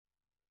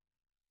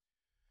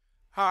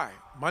Hi,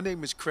 my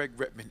name is Craig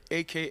Redmond,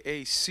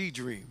 aka Sea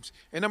Dreams,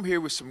 and I'm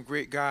here with some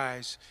great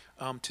guys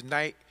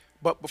tonight.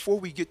 But before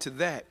we get to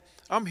that,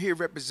 I'm here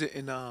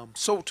representing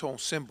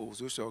Soultone Cymbals.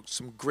 Those are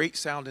some great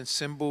sounding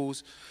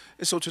cymbals.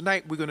 And so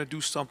tonight we're going to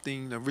do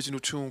something, an original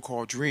tune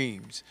called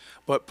Dreams.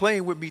 But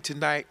playing with me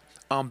tonight,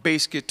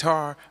 bass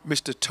guitar,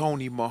 Mr.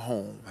 Tony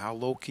Mahone. How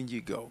low can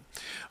you go?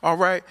 All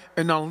right,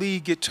 and on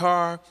lead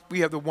guitar, we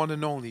have the one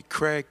and only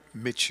Craig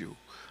Mitchell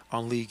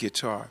on lead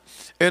guitar.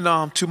 And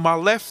to my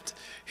left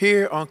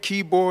here on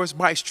keyboards,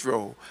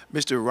 Maestro,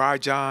 Mr.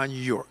 Rajan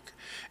York.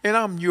 And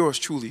I'm yours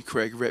truly,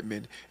 Craig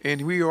Redmond.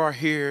 And we are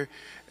here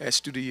at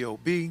Studio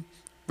B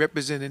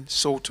representing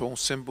Soultone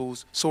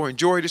Cymbals. So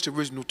enjoy this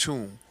original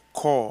tune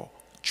called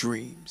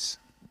Dreams.